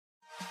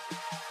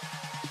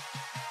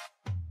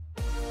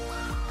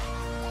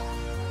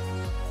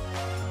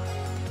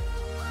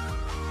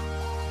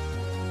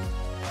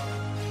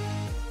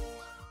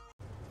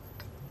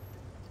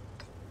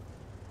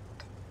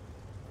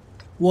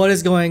What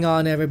is going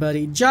on,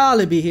 everybody?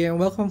 Jollibee here and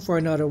welcome for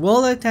another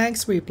World of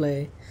Tanks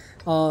replay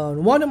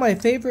on one of my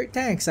favorite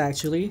tanks,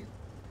 actually,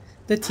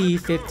 the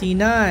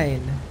T-59.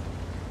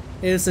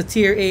 It's a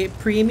tier 8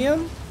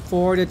 premium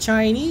for the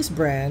Chinese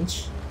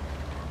branch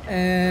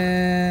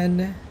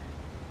and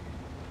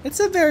it's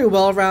a very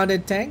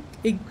well-rounded tank.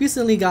 It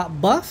recently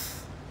got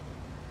buff.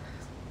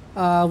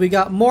 We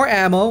got more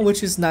ammo,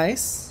 which is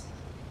nice.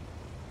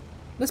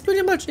 That's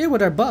pretty much it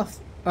with our buff,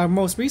 our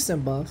most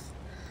recent buff.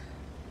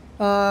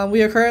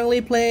 We are currently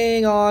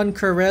playing on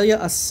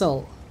Karalia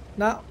Assault.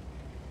 Not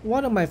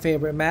one of my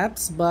favorite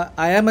maps, but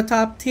I am a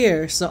top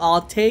tier, so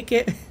I'll take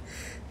it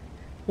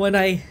when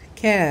I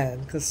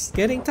can. Because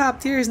getting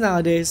top tiers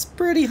nowadays is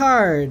pretty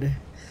hard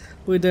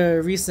with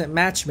the recent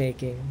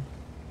matchmaking.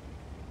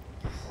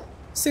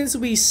 Since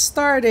we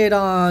started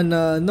on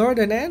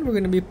northern end, we're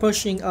going to be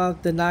pushing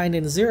up the 9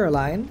 and 0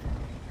 line.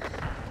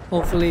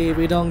 Hopefully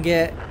we don't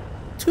get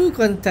too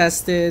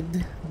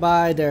contested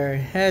by their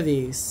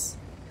heavies.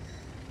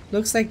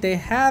 Looks like they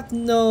have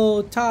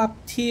no top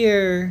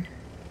tier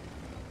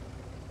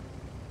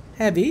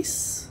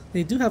heavies.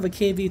 They do have a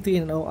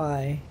KV3 and an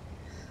OI.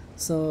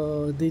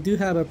 So they do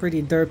have a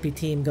pretty derpy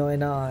team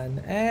going on.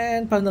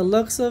 And from the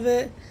looks of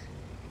it,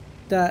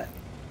 that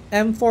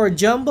M4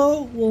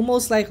 Jumbo will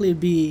most likely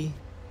be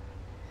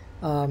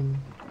a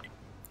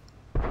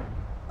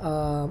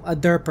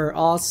derper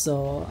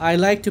also. I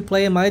like to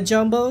play my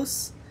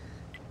Jumbos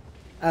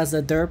as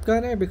a derp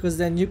gunner because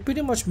then you're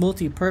pretty much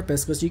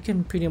multi-purpose because you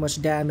can pretty much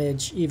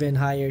damage even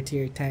higher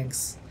tier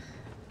tanks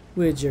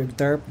with your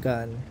derp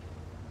gun.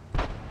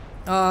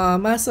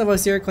 As I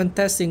was here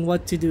contesting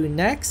what to do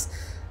next,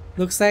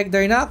 looks like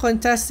they're not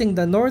contesting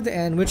the north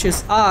end, which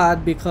is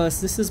odd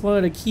because this is one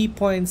of the key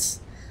points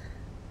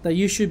that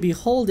you should be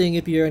holding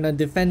if you're in a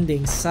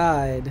defending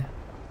side.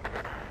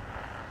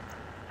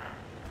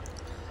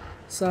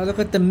 So look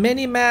at the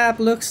mini-map,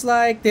 looks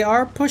like they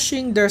are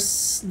pushing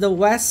the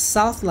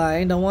west-south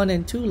line, the 1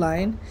 and 2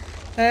 line,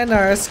 and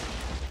our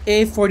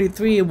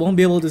A43 won't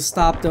be able to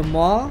stop them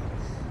all.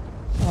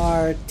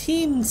 Our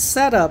team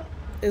setup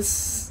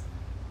is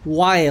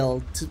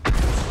wild.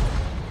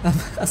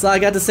 That's all I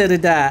got to say to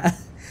that.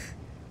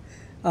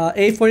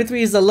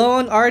 A43 is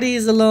alone, RD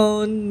is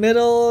alone,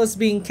 middle is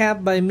being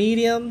camped by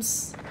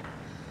mediums,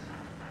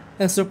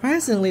 and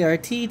surprisingly our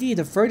TD,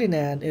 the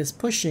Ferdinand, is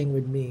pushing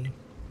with me.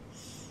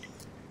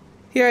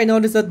 Here I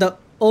noticed that the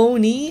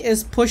Oni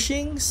is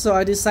pushing, so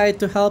I decided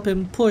to help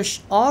him push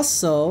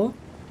also.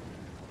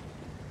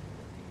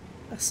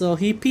 So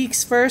he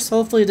peeks first,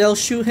 hopefully they'll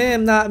shoot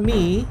him, not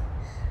me.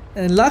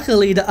 And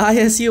luckily the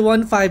ISU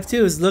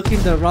 152 is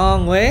looking the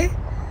wrong way.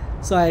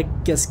 So I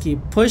just keep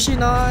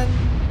pushing on.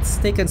 It's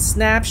taking a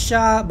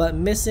snapshot, but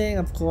missing,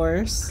 of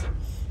course.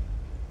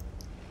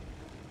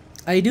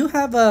 I do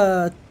have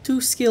a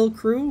 2-skill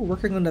crew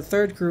working on the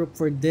 3rd group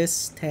for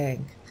this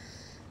tank.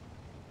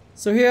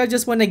 So here I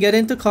just want to get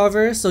into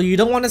cover, so you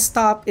don't want to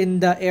stop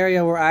in the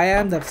area where I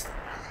am, the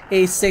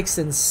A6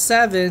 and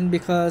 7,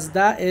 because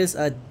that is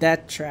a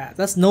death trap.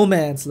 That's no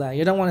man's land.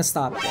 You don't want to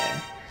stop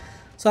there.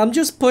 So I'm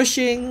just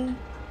pushing,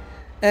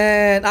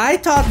 and I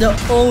thought the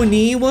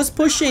Oni was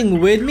pushing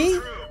with me,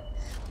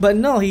 but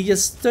no, he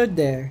just stood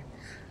there.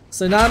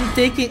 So now I'm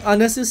taking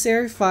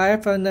unnecessary fire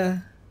from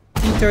the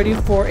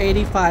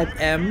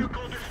T-3485M,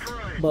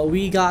 but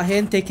we got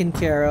him taken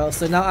care of.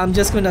 So now I'm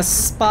just gonna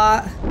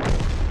spot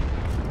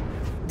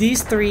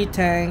these 3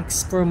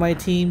 tanks for my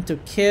team to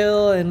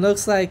kill, and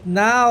looks like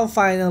now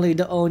finally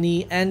the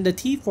Oni and the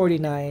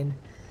T-29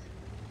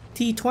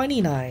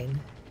 T-29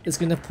 is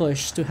gonna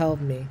push to help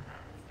me.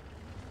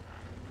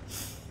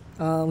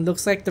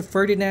 Looks like the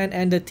Ferdinand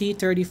and the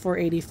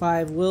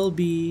T-3485 will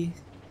be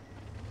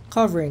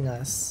covering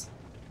us.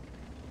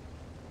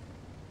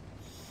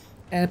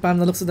 And from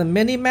the looks of the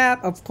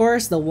mini-map, of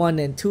course the 1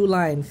 and 2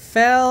 line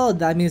fell.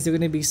 That means they're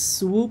gonna be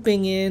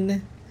swooping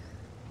in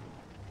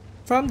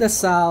from the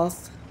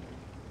south.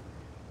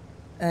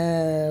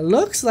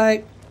 Looks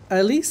like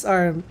at least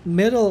our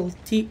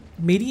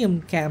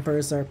medium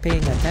campers are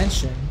paying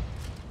attention.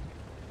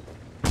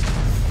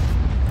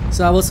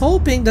 So I was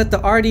hoping that the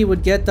RD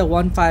would get the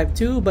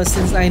 152, but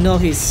since I know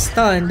he's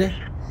stunned,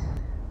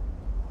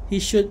 he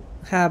should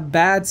have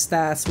bad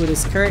stats with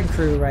his current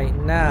crew right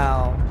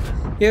now.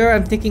 Here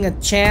I'm taking a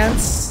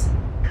chance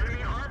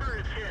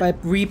by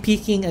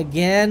re-peeking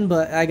again,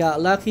 but I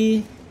got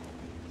lucky.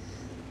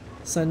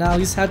 So now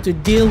we just have to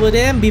deal with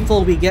him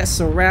before we get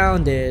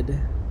surrounded.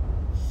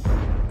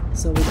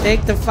 So we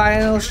take the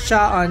final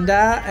shot on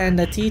that, and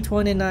the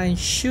T-29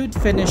 should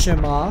finish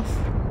him off.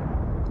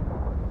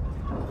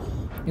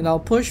 And I'll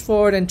push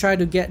forward and try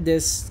to get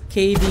this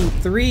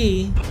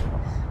KV3,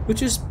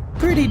 which is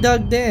pretty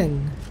dug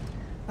in.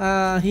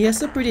 He has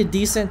a pretty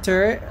decent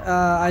turret.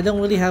 I don't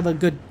really have a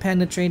good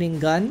penetrating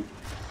gun,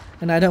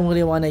 and I don't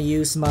really want to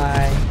use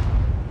my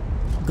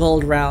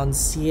gold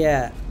rounds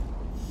yet.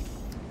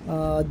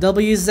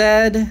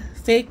 WZ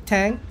fake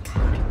tank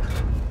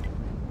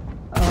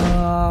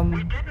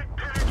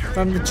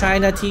from the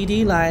China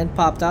TD line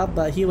popped up,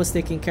 but he was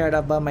taken care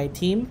of by my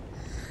team.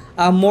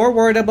 I'm more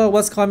worried about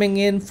what's coming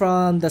in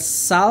from the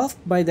south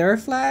by their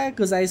flag,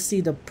 because I see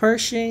the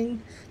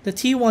Pershing, the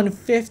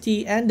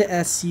T-150, and the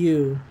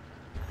SU.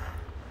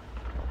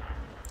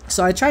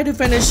 So I try to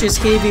finish his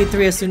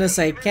KV-3 as soon as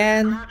I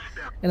can,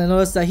 and I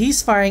notice that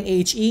he's firing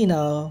HE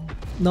now,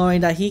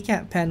 knowing that he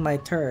can't pen my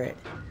turret.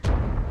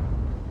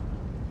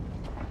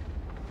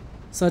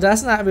 So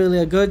that's not really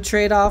a good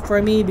trade-off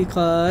for me,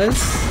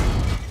 because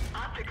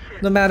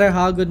no matter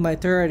how good my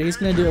turret, he's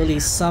gonna do at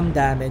least some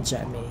damage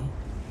at me.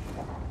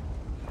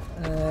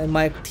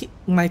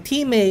 My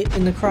teammate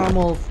in the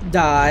Cromwell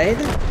died.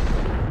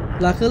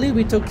 Luckily,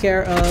 we took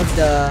care of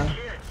the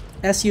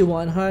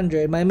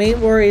SU-100. My main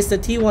worry is the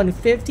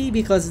T-150,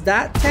 because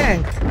that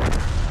tank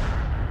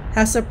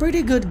has a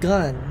pretty good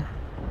gun.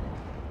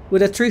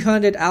 With a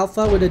 300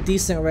 alpha with a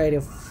decent rate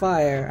of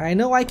fire. I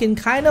know I can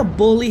kind of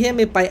bully him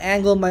if I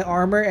angle my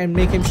armor and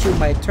make him shoot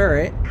my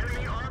turret.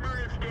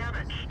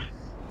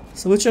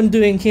 So which I'm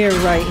doing here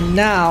right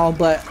now,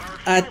 but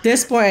at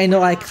this point I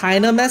know I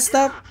kind of messed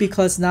up,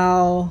 because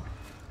now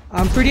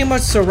I'm pretty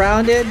much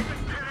surrounded.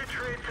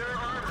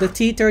 The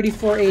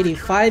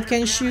T-3485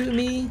 can shoot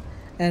me,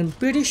 and I'm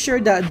pretty sure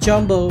that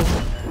Jumbo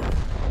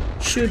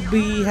should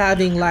be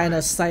having line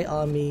of sight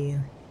on me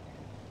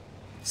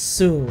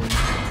soon.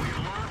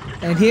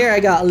 And here I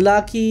got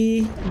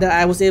lucky that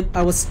I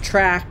was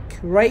tracked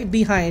right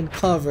behind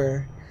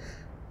cover,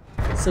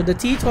 so the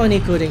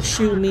T-20 couldn't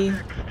shoot me.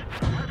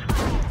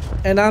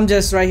 And I'm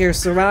just right here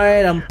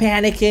surrounded. I'm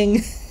panicking.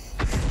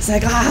 It's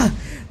like,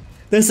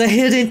 there's a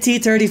hidden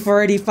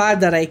T-3485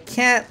 that I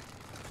can't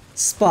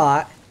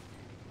spot.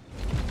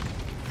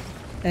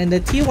 And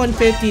the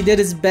T-150 did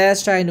his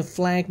best trying to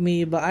flank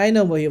me, but I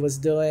know what he was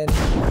doing.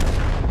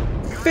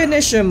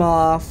 Finish him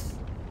off.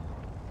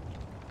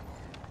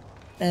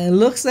 And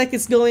looks like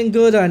it's going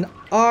good on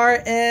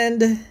our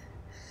end.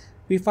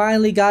 We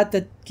finally got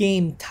the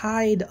game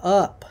tied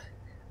up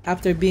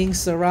after being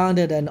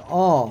surrounded and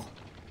all.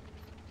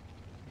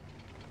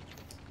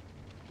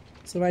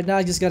 So right now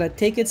I just gotta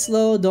take it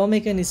slow, don't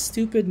make any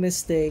stupid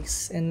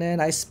mistakes. And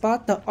then I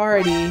spot the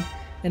Arty,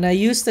 and I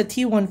use the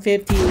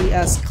T-150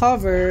 as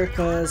cover,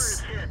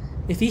 because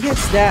if he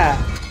hits that,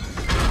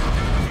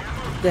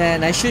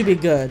 then I should be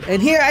good.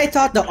 And here I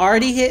thought the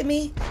Arty hit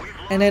me,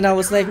 and then I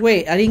was like,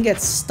 wait, I didn't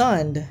get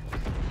stunned.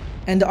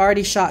 And the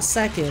Arty shot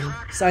second.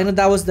 So I know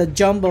that was the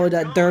Jumbo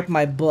that derped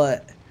my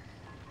butt.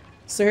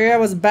 So here I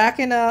was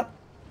backing up.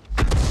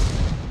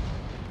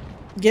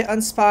 Get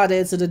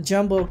unspotted so the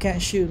Jumbo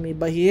can't shoot me,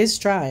 but he is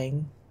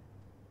trying.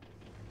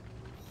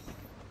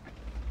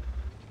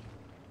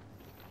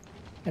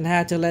 And I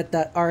had to let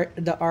the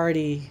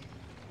Arty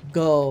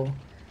go.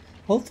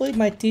 Hopefully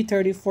my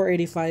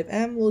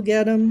T-3485M will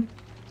get him.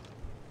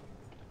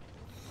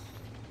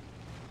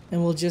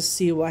 And we'll just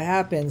see what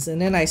happens. And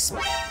then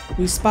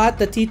we spot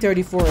the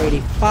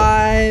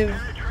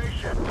T-3485.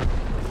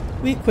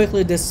 We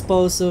quickly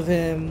dispose of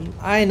him.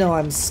 I know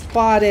I'm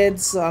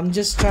spotted, so I'm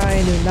just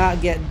trying to not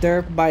get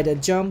derped by the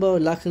Jumbo.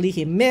 Luckily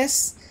he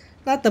missed.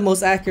 Not the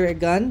most accurate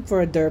gun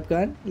for a derp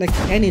gun, like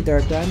any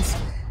derp guns.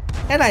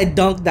 And I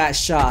dunked that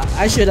shot.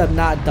 I should have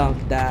not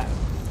dunked that.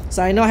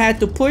 So I know I had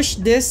to push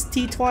this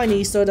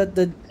T-20 so that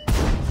the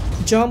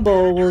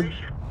Jumbo will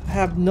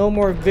have no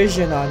more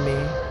vision on me.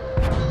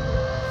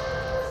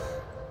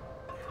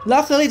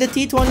 Luckily the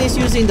T-20 is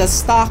using the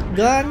stock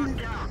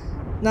gun,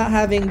 not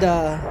having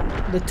the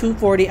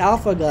 240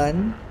 alpha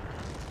gun.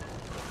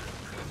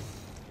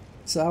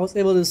 So I was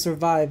able to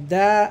survive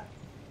that.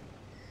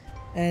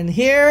 And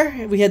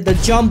here we had the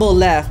Jumbo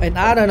left, and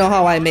I don't know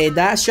how I made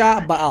that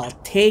shot, but I'll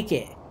take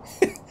it.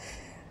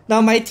 Now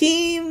my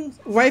team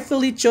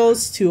rightfully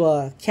chose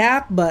to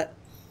cap, but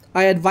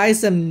I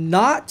advise them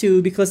not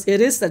to, because it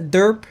is a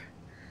derp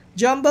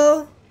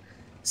Jumbo.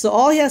 So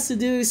all he has to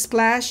do is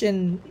splash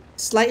and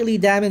slightly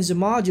damage the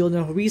module, and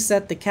then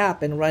reset the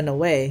cap and run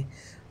away.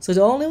 So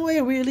the only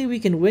way really we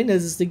can win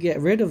is to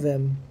get rid of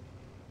him.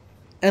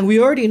 And we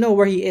already know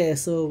where he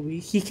is, so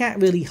he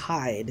can't really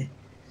hide.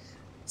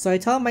 So I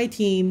tell my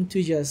team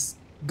to just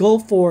go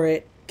for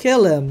it,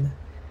 kill him.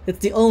 It's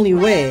the only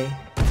way.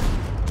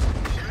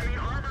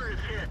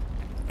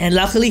 And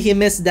luckily he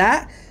missed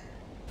that.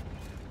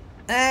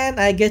 And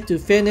I get to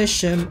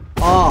finish him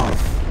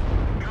off.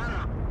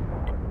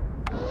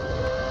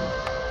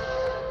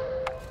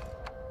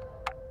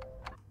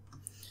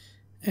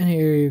 And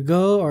here you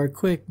go, our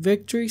quick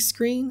victory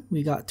screen.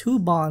 We got 2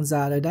 bonds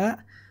out of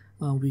that.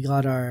 We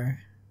got our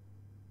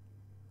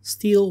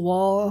steel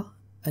wall,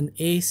 an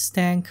ace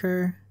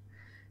tanker,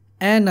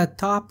 and a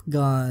Top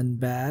Gun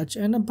badge,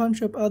 and a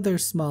bunch of other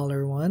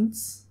smaller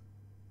ones.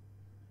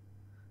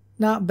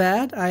 Not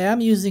bad. I am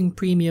using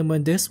premium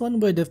on this one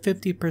with a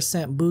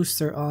 50%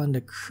 booster on the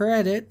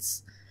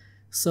credits.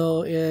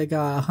 So it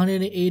got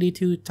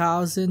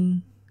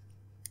 182,000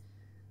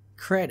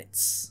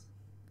 credits.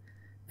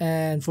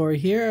 And for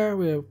here,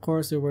 we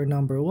were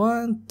number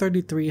 1,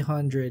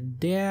 3,300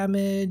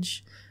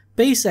 damage.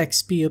 Base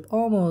XP of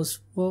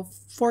almost,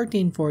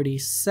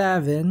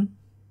 1447.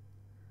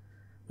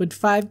 With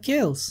 5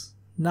 kills.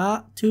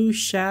 Not too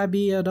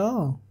shabby at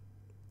all.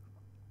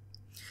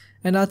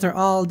 And after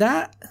all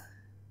that,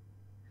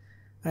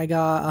 I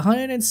got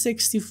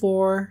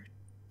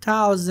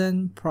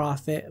 164,000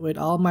 profit with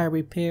all my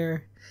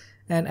repair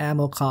and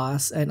ammo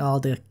costs and all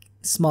the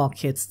small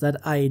kits that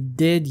I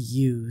did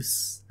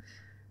use.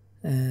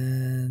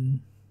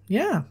 And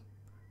yeah,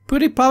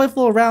 pretty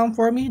powerful round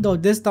for me, though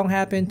this don't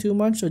happen too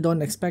much, so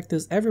don't expect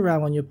this every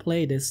round when you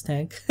play this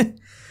tank.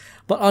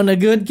 But on a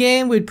good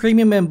game with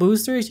premium and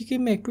boosters, you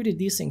can make pretty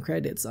decent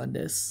credits on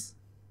this.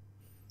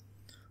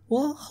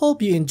 Well,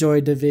 hope you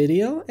enjoyed the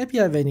video. If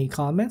you have any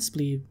comments,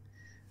 please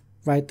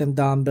write them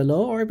down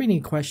below, or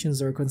any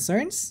questions or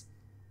concerns.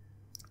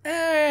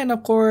 And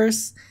of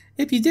course,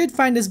 if you did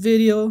find this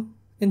video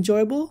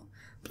enjoyable,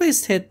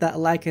 please hit that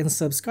like and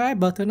subscribe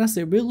button, as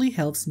it really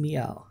helps me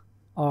out.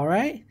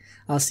 Alright,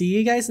 I'll see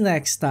you guys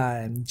next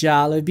time.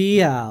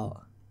 Jollibee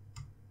out.